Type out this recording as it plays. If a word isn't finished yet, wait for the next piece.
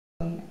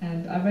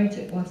I wrote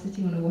it while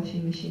sitting on a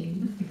washing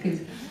machine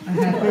because I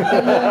had.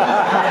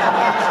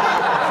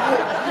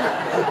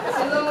 It's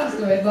a long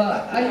story,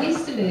 but I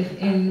used to live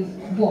in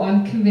what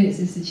I'm convinced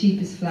is the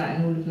cheapest flat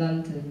in all of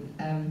London.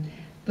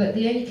 But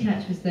the only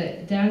catch was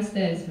that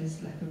downstairs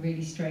was like a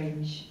really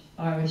strange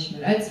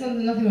Irishman. It's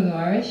nothing wrong with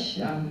Irish.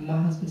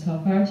 My husband's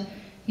half Irish.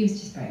 He was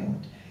just very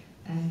odd,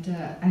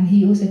 and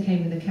he also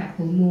came with a cat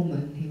called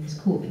Norman. He was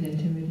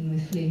corpulent and ridden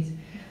with fleas.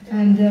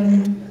 And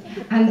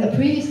a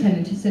previous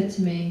tenant had said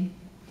to me,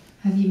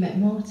 "Have you met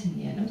Martin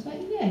yet?" And I was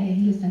like, "Yeah,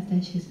 he lives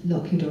downstairs." She goes,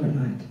 "Lock your door at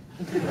night."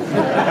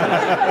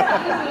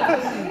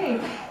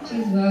 She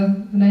goes, "Well,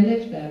 when I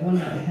lived there, one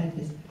night I heard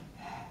this,"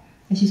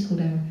 and she's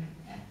called Emma.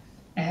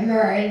 "Emma,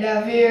 I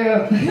love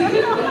you."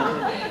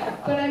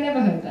 But I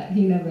never heard that.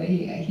 He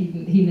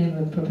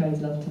never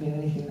proposed love to me or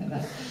anything like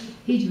that.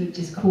 He would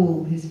just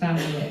call his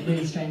family at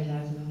really strange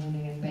hours in the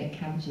morning and bake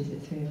cabbages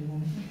at 3 in the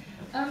morning.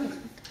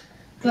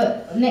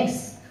 But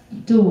next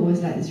door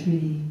was like this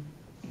really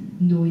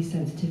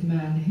noise-sensitive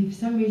man who, for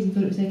some reason,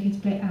 thought it was okay to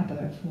play ABBA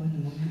at 4 in the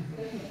morning.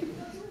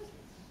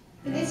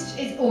 And it's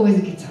always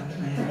a good time to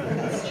play ABBA.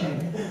 That's true.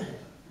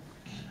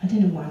 I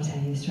don't know why I'm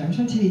telling you this story. I'm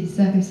trying to tell you the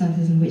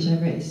circumstances in which I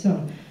wrote this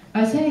song.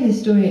 I was telling this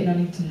story at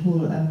Nunnington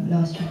Hall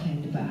last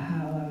weekend about how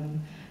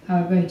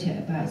I wrote it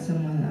about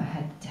someone that I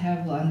had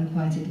terrible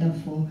unrequited love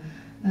for,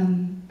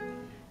 and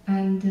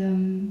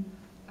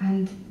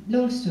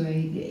long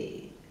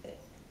story.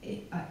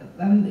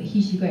 I'm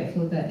hugely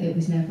grateful that it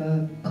was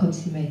never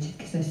consummated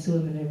because I saw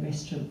him in a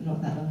restaurant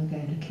not that long ago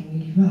looking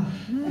really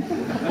rough.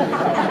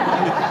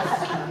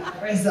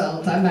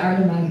 Result: I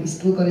married a man who's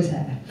still got his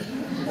hair.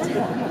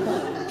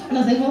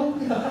 Nothing wrong.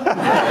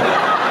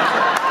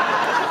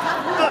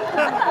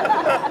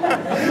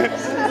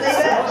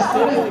 Just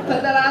want to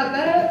put that out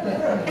there. But...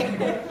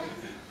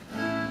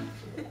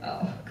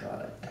 Oh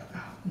God,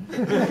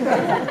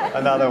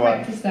 Another one.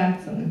 It's a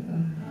sad song.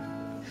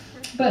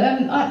 But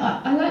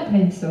I like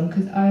playing this song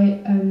because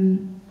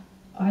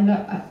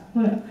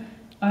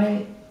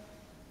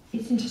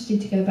it's interesting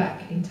to go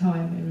back in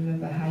time and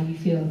remember how you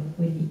feel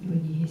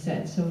when you hear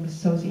certain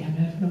songs that you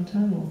haven't heard for a long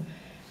time,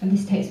 and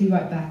this takes me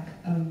right back.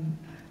 And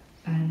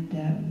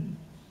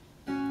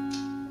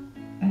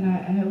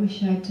I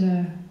wish I'd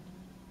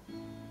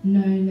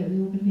known that we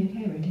were all going to be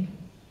okay, really.